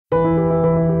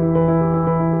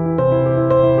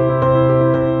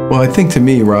Well, I think to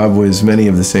me, Rob was many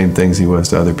of the same things he was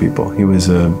to other people. He was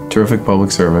a terrific public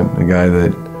servant, a guy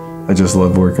that I just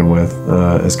loved working with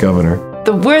as governor.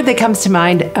 The word that comes to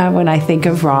mind when I think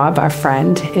of Rob, our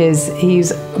friend, is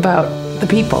he's about the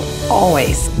people,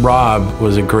 always. Rob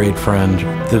was a great friend.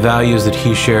 The values that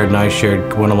he shared and I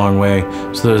shared went a long way,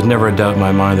 so there was never a doubt in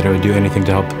my mind that I would do anything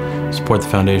to help support the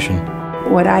foundation.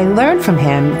 What I learned from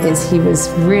him is he was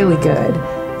really good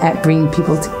at bringing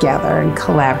people together and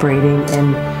collaborating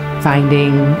and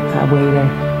finding a way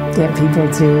to get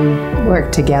people to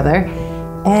work together.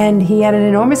 And he had an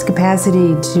enormous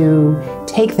capacity to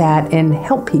take that and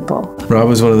help people. Rob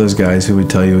was one of those guys who would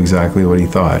tell you exactly what he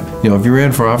thought. You know, if you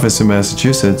ran for office in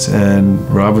Massachusetts and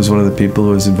Rob was one of the people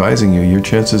who was advising you, your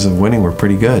chances of winning were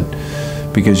pretty good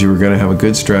because you were going to have a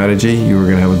good strategy, you were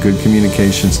going to have a good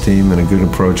communications team and a good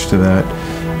approach to that,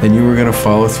 and you were going to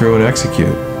follow through and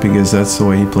execute because that's the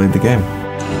way he played the game.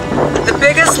 The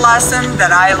biggest lesson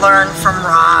that I learned from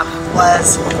Rob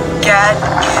was get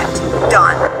it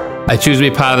done. I choose to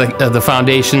be part of the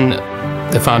foundation.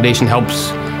 The foundation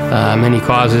helps many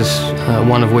causes,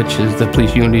 one of which is the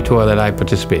Police Unity Tour that I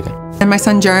participate in. And my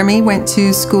son Jeremy went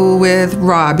to school with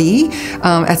Robbie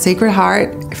at Sacred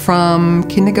Heart from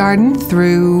kindergarten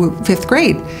through 5th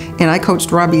grade. And I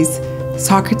coached Robbie's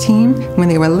soccer team when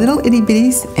they were little itty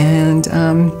bitties, and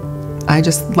I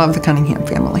just love the Cunningham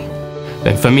family.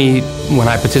 And for me, when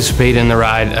I participate in the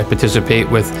ride, I participate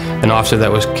with an officer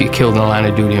that was killed in the line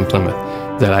of duty in Plymouth,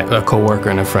 a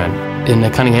co-worker and a friend. And the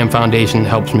Cunningham Foundation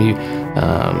helps me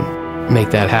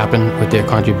make that happen with their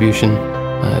contribution,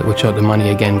 which the money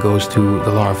again goes to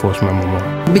the Law Enforcement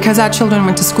Memorial. Because our children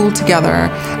went to school together,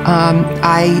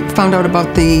 I found out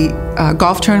about the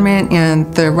golf tournament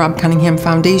and the Rob Cunningham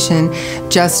Foundation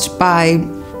just by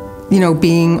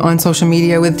being on social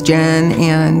media with Jen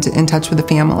and in touch with the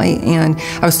family. And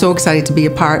I was so excited to be a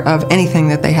part of anything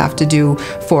that they have to do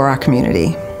for our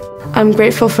community. I'm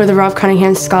grateful for the Rob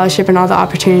Cunningham Scholarship and all the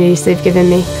opportunities they've given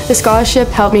me. The scholarship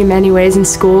helped me many ways in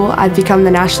school. I've become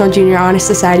the National Junior Honor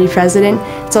Society president.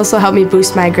 It's also helped me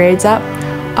boost my grades up.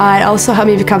 It also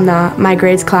helped me become my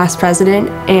grades class president,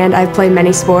 and I've played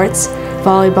many sports,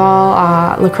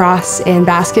 volleyball, lacrosse, and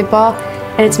basketball.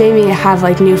 And it's made me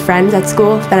have new friends at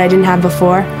school that I didn't have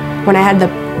before. When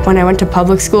I went to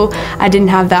public school, I didn't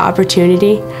have that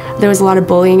opportunity. There was a lot of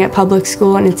bullying at public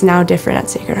school, and it's now different at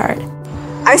Sacred Heart.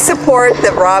 I support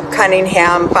the Rob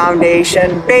Cunningham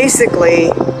Foundation basically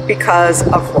because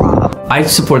of Rob. I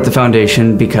support the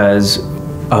foundation because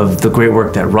of the great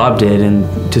work that Rob did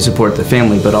and to support the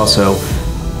family, but also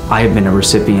I have been a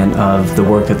recipient of the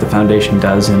work that the foundation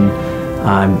does, and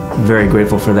I'm very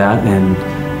grateful for that. And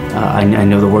I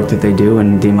know the work that they do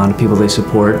and the amount of people they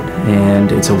support,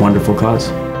 and it's a wonderful cause.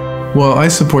 Well, I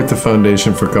support the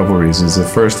foundation for a couple of reasons. The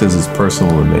first is it's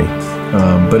personal to me.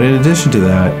 But in addition to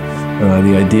that,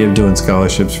 the idea of doing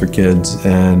scholarships for kids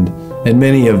and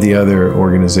many of the other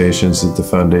organizations that the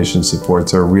foundation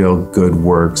supports are real good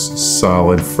works,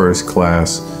 solid,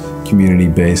 first-class,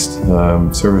 community-based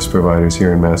service providers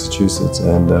here in Massachusetts.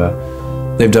 And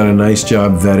they've done a nice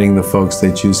job vetting the folks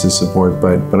they choose to support,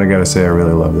 but I gotta say I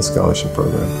really love the scholarship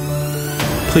program.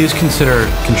 Please consider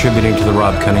contributing to the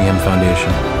Rob Cunningham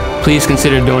Foundation. Please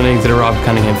consider donating to the Rob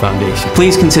Cunningham Foundation.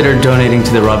 Please consider donating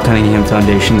to the Rob Cunningham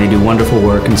Foundation. They do wonderful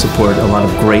work and support a lot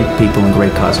of great people and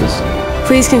great causes.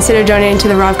 Please consider donating to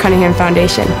the Rob Cunningham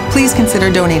Foundation. Please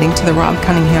consider donating to the Rob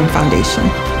Cunningham Foundation.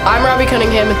 I'm Robbie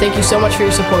Cunningham, and thank you so much for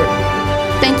your support.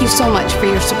 Thank you so much for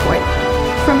your support.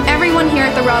 From everyone here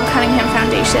at the Rob Cunningham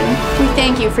Foundation, we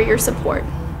thank you for your support.